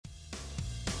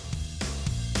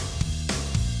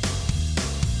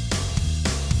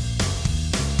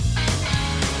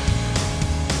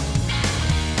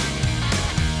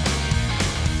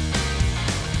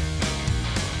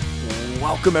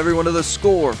Welcome everyone to the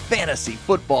Score Fantasy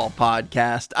Football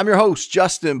Podcast. I'm your host,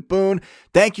 Justin Boone.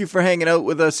 Thank you for hanging out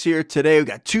with us here today. We've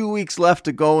got 2 weeks left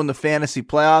to go in the fantasy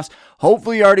playoffs.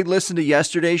 Hopefully you already listened to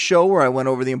yesterday's show where I went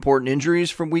over the important injuries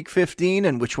from week 15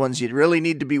 and which ones you'd really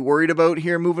need to be worried about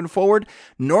here moving forward.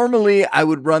 Normally I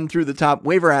would run through the top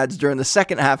waiver ads during the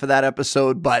second half of that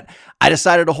episode, but I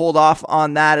decided to hold off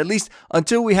on that at least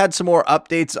until we had some more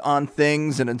updates on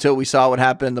things and until we saw what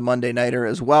happened in the Monday Nighter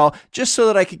as well, just so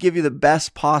that I could give you the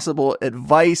best possible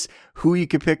advice, who you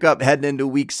could pick up heading into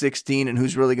week 16 and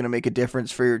who's really going to make a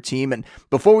difference for your team. And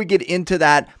before we get into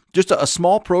that, just a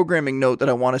small programming note that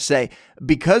I want to say,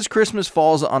 because Christmas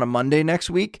falls on a Monday next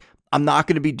week, I'm not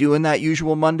going to be doing that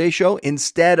usual Monday show.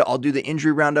 Instead, I'll do the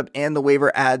injury roundup and the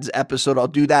waiver ads episode. I'll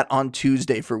do that on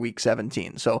Tuesday for week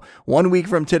 17. So 1 week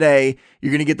from today,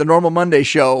 you're going to get the normal Monday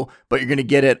show, but you're going to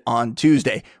get it on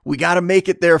Tuesday. We got to make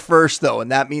it there first though,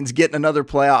 and that means getting another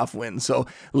playoff win. So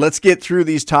let's get through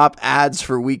these top ads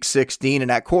for week 16. And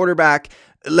at quarterback,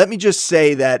 let me just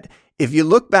say that if you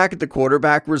look back at the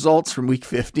quarterback results from week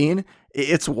 15,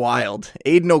 it's wild.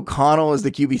 Aiden O'Connell is the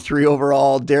QB3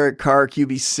 overall, Derek Carr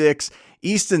QB6.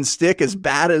 Easton Stick, as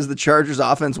bad as the Chargers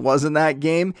offense was in that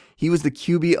game, he was the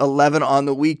QB11 on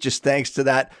the week just thanks to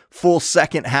that full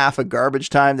second half of garbage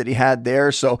time that he had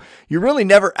there. So you're really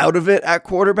never out of it at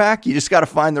quarterback. You just got to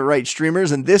find the right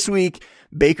streamers. And this week,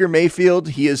 Baker Mayfield,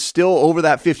 he is still over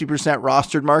that 50%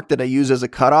 rostered mark that I use as a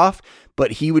cutoff,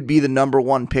 but he would be the number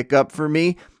one pickup for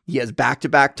me. He has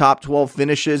back-to-back top 12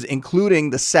 finishes,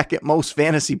 including the second most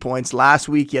fantasy points. Last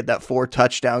week, he had that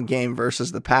 4-touchdown game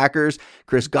versus the Packers.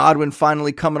 Chris Godwin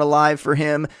finally coming alive for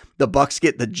him. The Bucs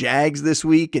get the Jags this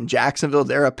week. In Jacksonville,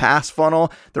 they're a pass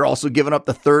funnel. They're also giving up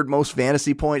the third most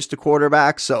fantasy points to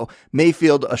quarterbacks. So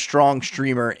Mayfield, a strong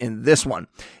streamer in this one.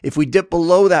 If we dip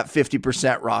below that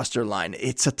 50% roster line,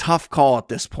 it's a tough call at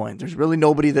this point. There's really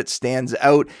nobody that stands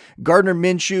out. Gardner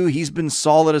Minshew, he's been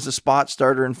solid as a spot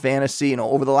starter in fantasy.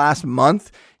 Over the last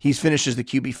month, he's finished as the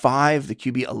QB5, the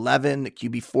QB11, the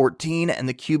QB14, and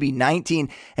the QB19.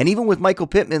 And even with Michael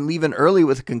Pittman leaving early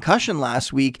with a concussion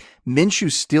last week,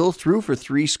 Minshew still threw for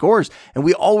 3 scores. And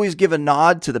we always give a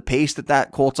nod to the pace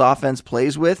that Colts offense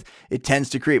plays with. It tends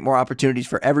to create more opportunities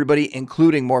for everybody,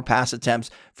 including more pass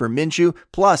attempts for Minshew.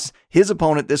 Plus, his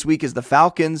opponent this week is the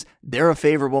Falcons. They're a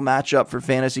favorable matchup for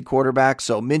fantasy quarterbacks.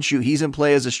 So Minshew, he's in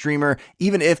play as a streamer,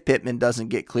 even if Pittman doesn't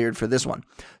get cleared for this one.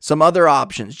 Some other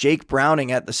options, Jake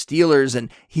Browning at the Steelers,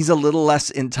 and he's a little less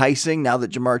enticing now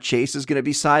that Jamar Chase is going to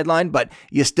be sidelined, but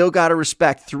you still got to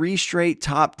respect 3 straight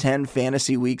top 10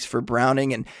 fantasy weeks for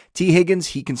Browning. And T. Higgins,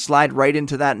 he can slide right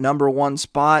into that number 1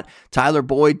 spot. Tyler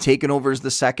Boyd taking over as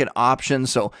the second option.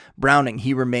 So Browning,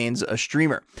 he remains a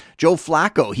streamer. Joe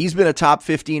Flacco, he's been a top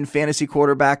 15 fantasy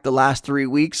quarterback the last 3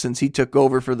 weeks since he took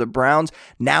over for the Browns.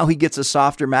 Now he gets a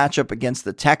softer matchup against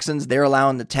the Texans. They're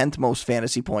allowing the 10th most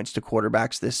fantasy points to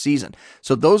quarterbacks this season.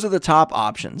 So those are the top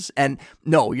options. And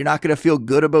no, you're not going to feel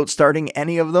good about starting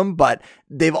any of them, but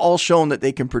they've all shown that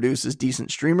they can produce as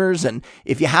decent streamers. And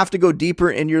if you have to go deeper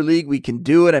in your league, we can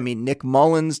do it. I mean, Nick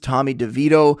Mullins, Tommy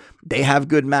DeVito, they have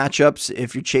good matchups.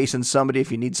 If you're chasing somebody,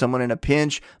 if you need someone in a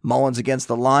pinch, Mullins against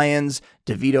the Lions,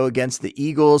 DeVito against the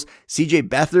Eagles. CJ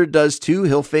Beathard does too.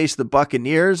 He'll face the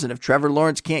Buccaneers. And if Trevor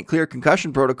Lawrence can't clear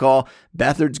concussion protocol,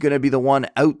 Beathard's going to be the one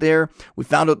out there. We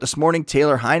found out this morning,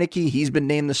 Taylor Heineke, he's been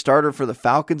named the starter for the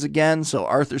Falcons again. So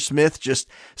Arthur Smith just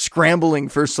scrambling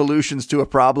for solutions to a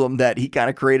problem that he kind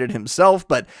of created himself.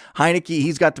 But Heineke,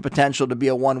 he's got the potential to be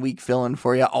a 1-week fill-in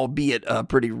for you, albeit a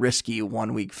pretty risky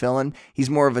 1-week fill-in. He's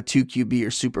more of a 2 QB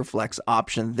or super flex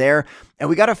option there. And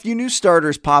we got a few new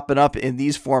starters popping up in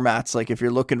these formats. Like if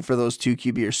you're looking for those 2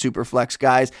 QB or super flex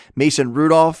guys, Mason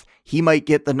Rudolph, he might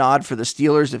get the nod for the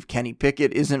Steelers if Kenny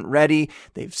Pickett isn't ready.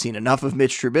 They've seen enough of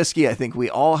Mitch Trubisky. I think we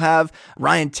all have.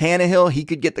 Ryan Tannehill, he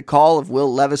could get the call if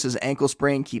Will Levis's ankle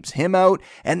sprain keeps him out.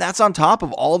 And that's on top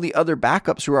of all the other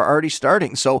backups who are already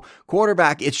starting. So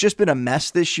quarterback, it's just been a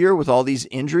mess this year with all these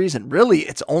injuries. And really,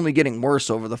 it's only getting worse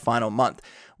over the final month.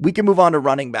 We can move on to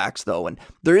running backs, though, and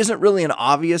there isn't really an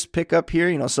obvious pickup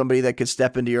here, somebody that could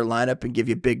step into your lineup and give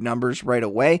you big numbers right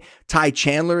away. Ty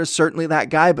Chandler is certainly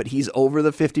that guy, but he's over the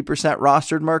 50%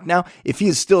 rostered mark now. If he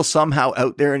is still somehow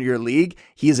out there in your league,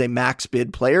 he is a max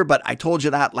bid player, but I told you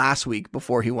that last week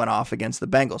before he went off against the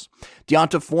Bengals.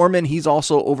 Deonta Foreman, he's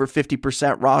also over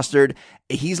 50% rostered.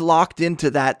 He's locked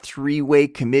into that 3-way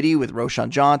committee with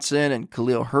Roshan Johnson and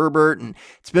Khalil Herbert, and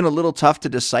it's been a little tough to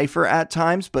decipher at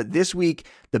times, but this week,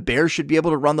 The Bears should be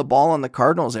able to run the ball on the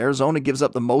Cardinals. Arizona gives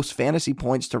up the most fantasy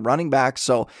points to running backs.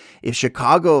 So if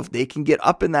Chicago, if they can get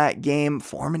up in that game,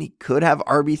 Foreman, he could have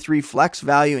RB3 flex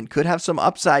value and could have some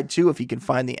upside too if he can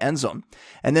find the end zone.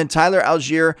 And then Tyler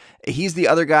Algier, he's the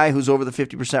other guy who's over the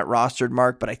 50% rostered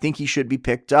mark, but I think he should be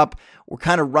picked up. We're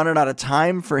kind of running out of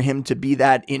time for him to be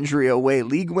that injury away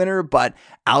league winner, but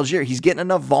Algier, he's getting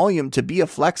enough volume to be a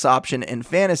flex option in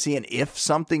fantasy. And if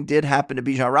something did happen to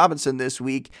Bijan Robinson this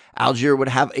week, Algier would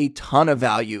have a ton of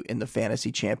value in the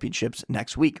fantasy championships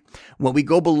next week. When we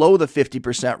go below the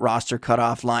 50% roster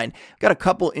cutoff line, got a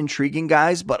couple intriguing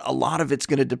guys, but a lot of it's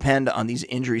going to depend on these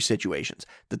injury situations.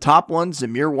 The top one,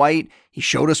 Zamir White, he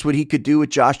showed us what he could do with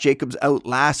Josh Jacobs out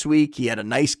last week. He had a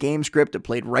nice game script that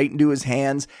played right into his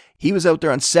hands. He was out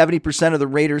there on 70% of the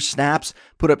Raiders snaps,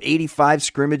 put up 85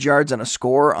 scrimmage yards and a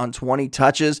score on 20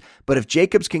 touches. But if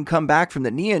Jacobs can come back from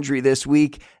the knee injury this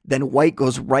week, then White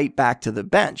goes right back to the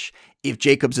bench. If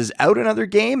Jacobs is out another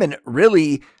game, and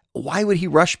really, why would he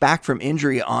rush back from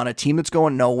injury on a team that's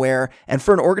going nowhere and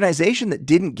for an organization that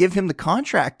didn't give him the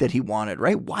contract that he wanted,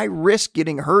 right? Why risk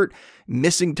getting hurt,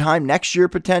 missing time next year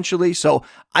potentially? So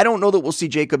I don't know that we'll see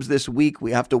Jacobs this week.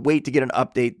 We have to wait to get an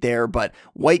update there, but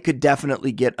White could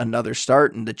definitely get another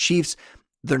start. And the Chiefs,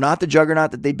 they're not the juggernaut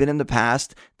that they've been in the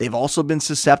past. They've also been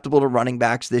susceptible to running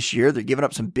backs this year. They're giving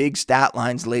up some big stat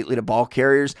lines lately to ball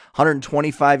carriers,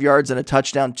 125 yards and a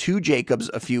touchdown to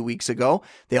Jacobs a few weeks ago.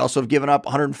 They also have given up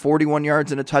 141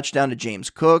 yards and a touchdown to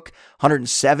James Cook,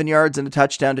 107 yards and a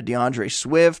touchdown to DeAndre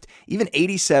Swift, even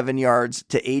 87 yards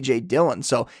to A.J. Dillon.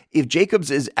 So if Jacobs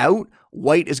is out,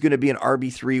 White is going to be an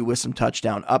RB3 with some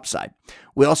touchdown upside.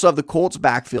 We also have the Colts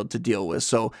backfield to deal with.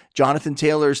 So Jonathan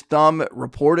Taylor's thumb,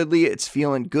 reportedly, it's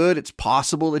feeling good. It's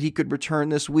possible that he could return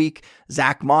this week.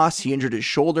 Zach Moss, he injured his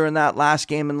shoulder in that last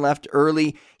game and left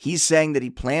early. He's saying that he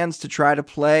plans to try to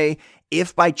play.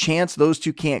 If by chance those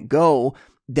two can't go,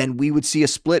 then we would see a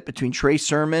split between Trey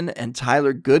Sermon and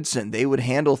Tyler Goodson. They would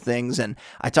handle things. And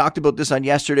I talked about this on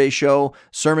yesterday's show.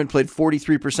 Sermon played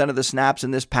 43% of the snaps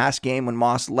in this past game when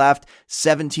Moss left,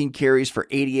 17 carries for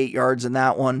 88 yards in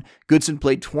that one. Goodson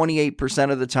played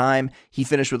 28% of the time. He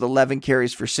finished with 11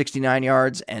 carries for 69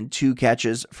 yards and 2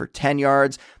 catches for 10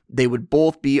 yards. They would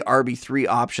both be RB3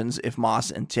 options if Moss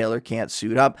and Taylor can't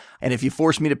suit up. And if you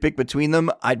force me to pick between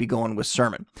them, I'd be going with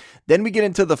Sermon. Then we get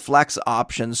into the flex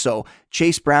options. So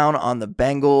Chase Brown on the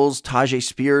Bengals, Tajay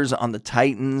Spears on the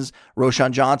Titans,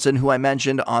 Roshan Johnson, who I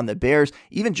mentioned, on the Bears,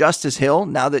 even Justice Hill,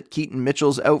 now that Keaton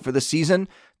Mitchell's out for the season.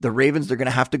 The Ravens, they're going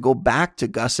to have to go back to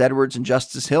Gus Edwards and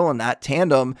Justice Hill in that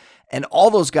tandem. And all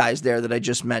those guys there that I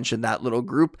just mentioned, that little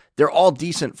group, they're all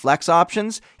decent flex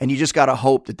options. And you just got to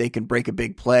hope that they can break a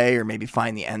big play or maybe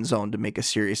find the end zone to make a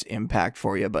serious impact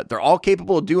for you. But they're all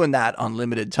capable of doing that on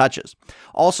limited touches.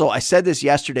 Also, I said this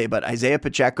yesterday, but Isaiah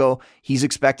Pacheco, he's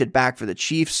expected back for the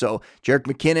Chiefs. So Jerick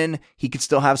McKinnon, he could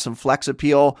still have some flex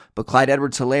appeal. But Clyde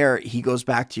Edwards-Helaire, he goes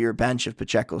back to your bench if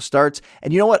Pacheco starts.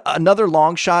 And you know what? Another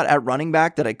long shot at running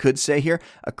back that I could say here,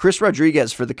 Chris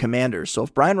Rodriguez for the Commanders. So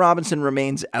if Brian Robinson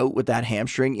remains out with that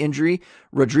hamstring injury,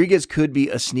 Rodriguez could be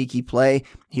a sneaky play.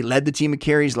 He led the team of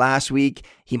carries last week.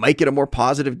 He might get a more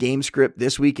positive game script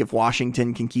this week if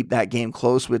Washington can keep that game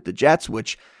close with the Jets,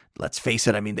 which, let's face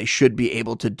it, I mean, they should be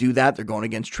able to do that. They're going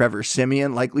against Trevor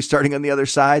Siemian, likely starting on the other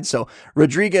side. So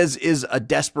Rodriguez is a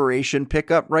desperation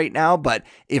pickup right now, but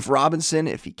if Robinson,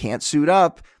 if he can't suit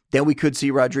up, then we could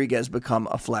see Rodriguez become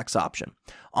a flex option.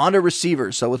 On to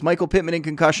receivers. So with Michael Pittman in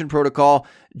concussion protocol,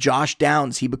 Josh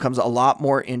Downs, he becomes a lot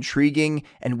more intriguing,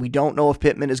 and we don't know if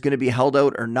Pittman is going to be held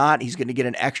out or not. He's going to get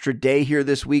an extra day here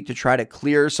this week to try to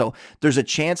clear. So there's a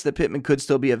chance that Pittman could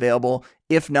still be available.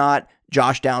 If not,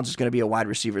 Josh Downs is going to be a wide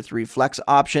receiver 3 flex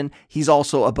option. He's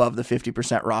also above the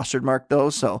 50% rostered mark though,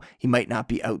 so he might not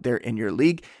be out there in your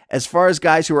league. As far as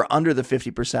guys who are under the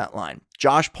 50% line,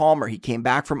 Josh Palmer, he came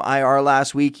back from IR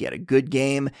last week. He had a good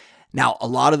game. Now, a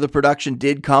lot of the production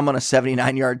did come on a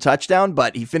 79-yard touchdown,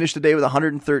 but he finished the day with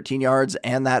 113 yards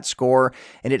and that score,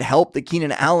 and it helped that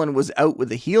Keenan Allen was out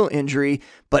with a heel injury,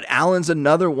 but Allen's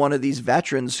another one of these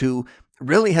veterans who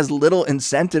really has little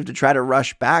incentive to try to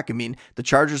rush back. I mean, the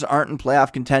Chargers aren't in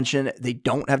playoff contention. They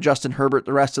don't have Justin Herbert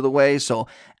the rest of the way, so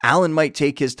Allen might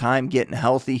take his time getting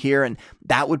healthy here, and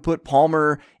that would put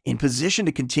Palmer in position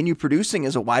to continue producing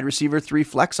as a wide receiver 3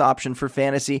 flex option for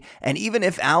fantasy. And even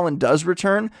if Allen does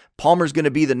return, Palmer's going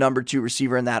to be the number 2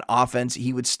 receiver in that offense.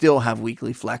 He would still have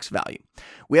weekly flex value.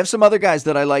 We have some other guys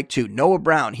that I like too. Noah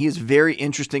Brown, he is very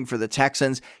interesting for the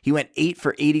Texans. He went 8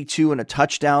 for 82 and a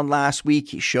touchdown last week.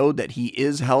 He showed that he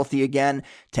is healthy again.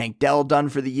 Tank Dell done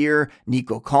for the year.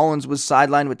 Nico Collins was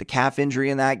sidelined with the calf injury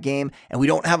in that game. And we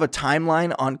don't have a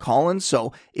timeline on Collins,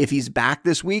 so if he's back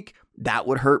this week, that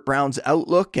would hurt Brown's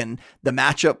outlook, and the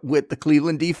matchup with the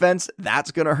Cleveland defense,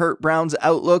 that's going to hurt Brown's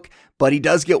outlook. But he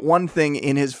does get one thing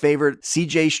in his favor.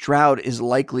 CJ Stroud is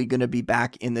likely going to be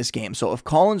back in this game. So if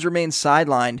Collins remains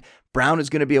sidelined, Brown is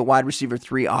going to be a wide receiver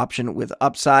 3 option with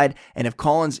upside. And if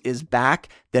Collins is back,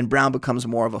 then Brown becomes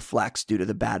more of a flex due to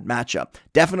the bad matchup.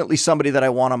 Definitely somebody that I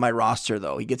want on my roster,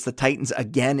 though. He gets the Titans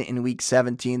again in week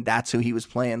 17. That's who he was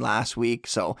playing last week.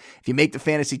 So if you make the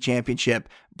fantasy championship,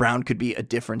 Brown could be a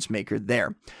difference maker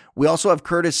there. We also have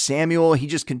Curtis Samuel. He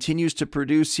just continues to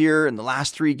produce here. In the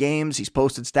last 3 games, he's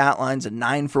posted stat lines of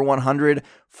 9 for 100,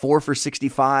 4 for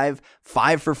 65,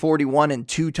 5 for 41, and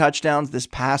 2 touchdowns this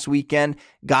past weekend.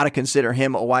 Got to consider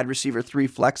him a wide receiver 3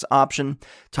 flex option.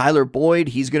 Tyler Boyd,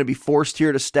 he's going to be forced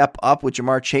here to step up with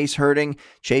Jamar Chase hurting.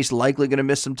 Chase likely going to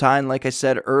miss some time, like I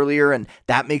said earlier, and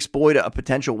that makes Boyd a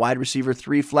potential wide receiver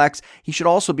 3 flex. He should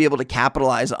also be able to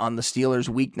capitalize on the Steelers'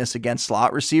 weakness against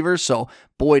slot receivers, so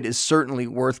Boyd is certainly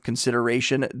worth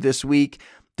consideration this week.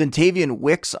 Dontavian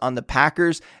Wicks on the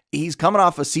Packers, he's coming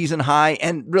off a season high,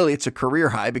 and really it's a career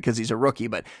high because he's a rookie,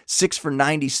 but 6 for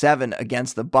 97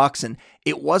 against the Bucs, and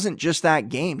it wasn't just that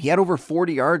game. He had over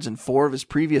 40 yards in 4 of his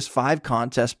previous 5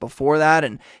 contests before that,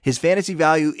 and his fantasy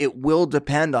value, it will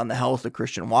depend on the health of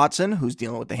Christian Watson, who's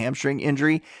dealing with the hamstring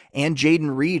injury, and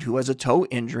Jaden Reed, who has a toe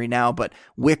injury now, but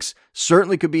Wicks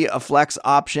certainly could be a flex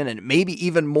option, and maybe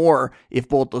even more if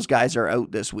both those guys are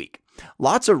out this week.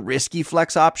 Lots of risky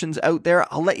flex options out there.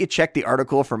 I'll let you check the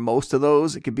article for most of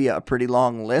those. It could be a pretty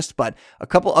long list, but a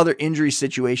couple other injury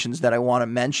situations that I want to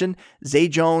mention. Zay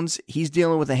Jones, he's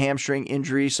dealing with a hamstring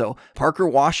injury, so Parker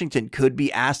Washington could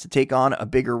be asked to take on a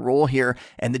bigger role here,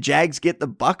 and the Jags get the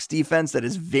Bucs defense that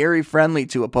is very friendly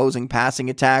to opposing passing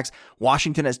attacks.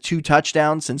 Washington has 2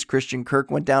 touchdowns since Christian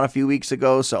Kirk went down a few weeks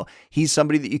ago, so he's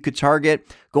somebody that you could target.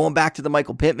 Going back to the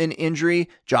Michael Pittman injury,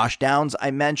 Josh Downs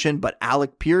I mentioned, but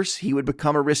Alec Pierce, he would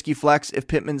become a risky flex if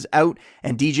Pittman's out,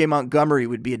 and DJ Montgomery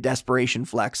would be a desperation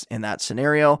flex in that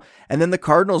scenario. And then the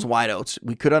Cardinals wideouts,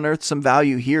 we could unearth some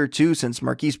value here too, since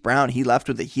Marquise Brown, he left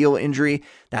with a heel injury.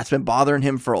 That's been bothering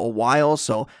him for a while,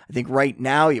 so I think right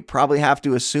now you probably have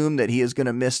to assume that he is going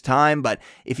to miss time, but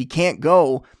if he can't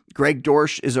go, Greg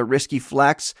Dortch is a risky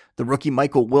flex. The rookie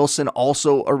Michael Wilson,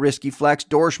 also a risky flex.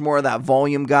 Dortch more of that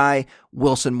volume guy.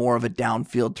 Wilson more of a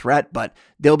downfield threat, but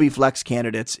they'll be flex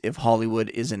candidates if Hollywood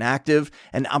is inactive.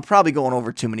 And I'm probably going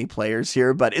over too many players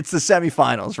here, but it's the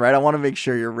semifinals, right? I want to make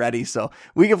sure you're ready. So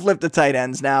we can flip the tight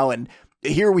ends now. And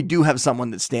here we do have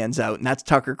someone that stands out, and that's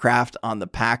Tucker Kraft on the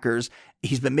Packers.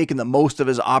 He's been making the most of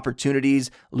his opportunities.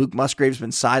 Luke Musgrave's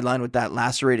been sidelined with that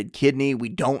lacerated kidney. We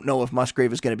don't know if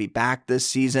Musgrave is going to be back this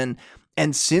season.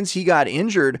 And since he got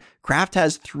injured, Kraft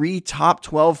has 3 top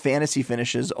 12 fantasy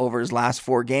finishes over his last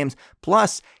 4 games.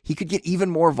 Plus, he could get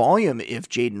even more volume if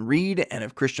Jaden Reed and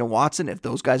if Christian Watson, if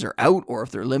those guys are out or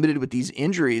if they're limited with these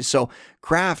injuries. So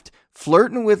Kraft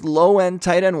flirting with low-end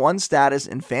tight end 1 status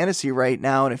in fantasy right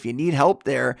now, and if you need help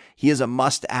there, he is a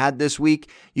must-add this week.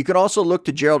 You could also look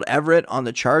to Gerald Everett on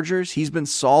the Chargers. He's been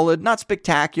solid, not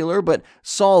spectacular, but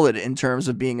solid in terms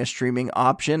of being a streaming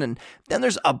option. And then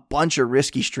there's a bunch of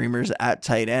risky streamers at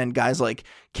tight end, guys like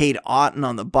Cade Otton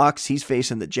on the Bucs. He's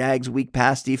facing the Jags' weak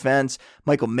pass defense.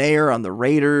 Michael Mayer on the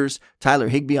Raiders. Tyler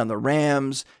Higbee on the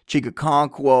Rams. Chika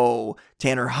Okonkwo,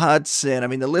 Tanner Hudson. I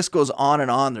mean, the list goes on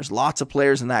and on. There's lots of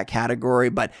players in that category,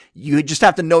 but you just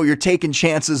have to know you're taking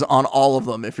chances on all of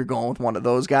them if you're going with one of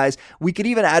those guys. We could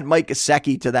even add Mike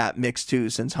Gesicki to that mix too,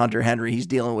 since Hunter Henry, he's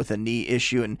dealing with a knee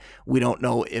issue, and we don't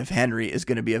know if Henry is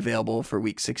going to be available for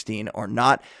week 16 or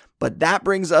not. But that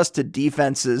brings us to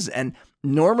defenses, and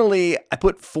normally I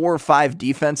put 4 or 5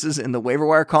 defenses in the waiver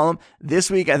wire column. This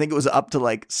week, I think it was up to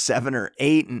like 7 or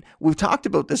 8. And we've talked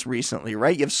about this recently,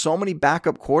 right? You have so many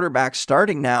backup quarterbacks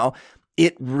starting now.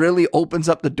 It really opens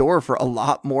up the door for a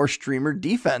lot more streamer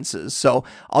defenses. So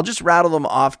I'll just rattle them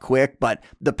off quick, but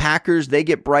the Packers, they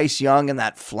get Bryce Young and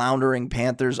that floundering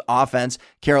Panthers offense.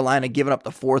 Carolina giving up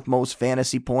the 4th most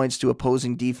fantasy points to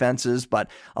opposing defenses, but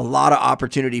a lot of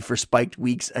opportunity for spiked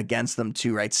weeks against them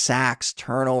too, right? Sacks,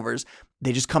 turnovers.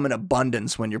 They just come in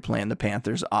abundance when you're playing the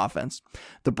Panthers offense.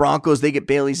 The Broncos, they get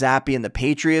Bailey Zappi, and the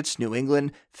Patriots, New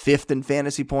England, 5th in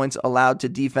fantasy points allowed to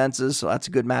defenses, so that's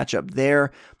a good matchup there.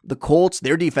 The Colts,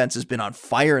 their defense has been on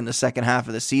fire in the second half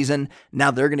of the season. Now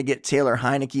they're going to get Taylor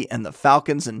Heineke and the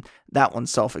Falcons, and that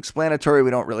one's self-explanatory. We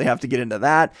don't really have to get into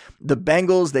that. The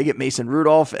Bengals, they get Mason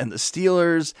Rudolph and the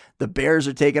Steelers. The Bears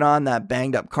are taking on that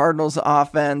banged-up Cardinals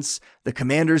offense. The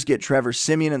Commanders get Trevor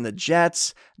Siemian and the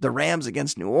Jets. The Rams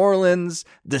against New Orleans.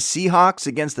 The Seahawks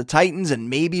against the Titans, and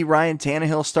maybe Ryan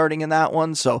Tannehill starting in that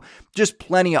one. So just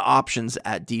plenty of options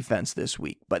at defense this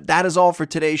week. But that is all for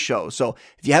today's show. So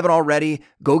if you haven't already,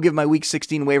 go go give my Week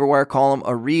 16 waiver wire column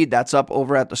a read. That's up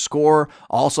over at The Score.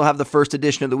 Also have the first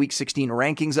edition of the Week 16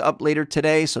 rankings up later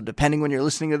today, so depending when you're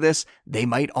listening to this, they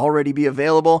might already be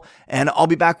available. And I'll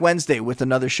be back Wednesday with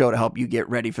another show to help you get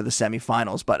ready for the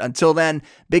semifinals. But until then,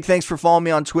 big thanks for following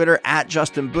me on Twitter at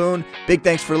Justin Boone. Big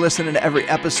thanks for listening to every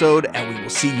episode, and we will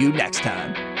see you next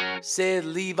time. Said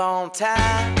leave on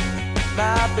time,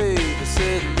 my baby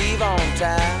said leave on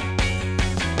time.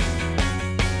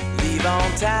 Leave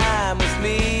on time with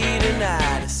me.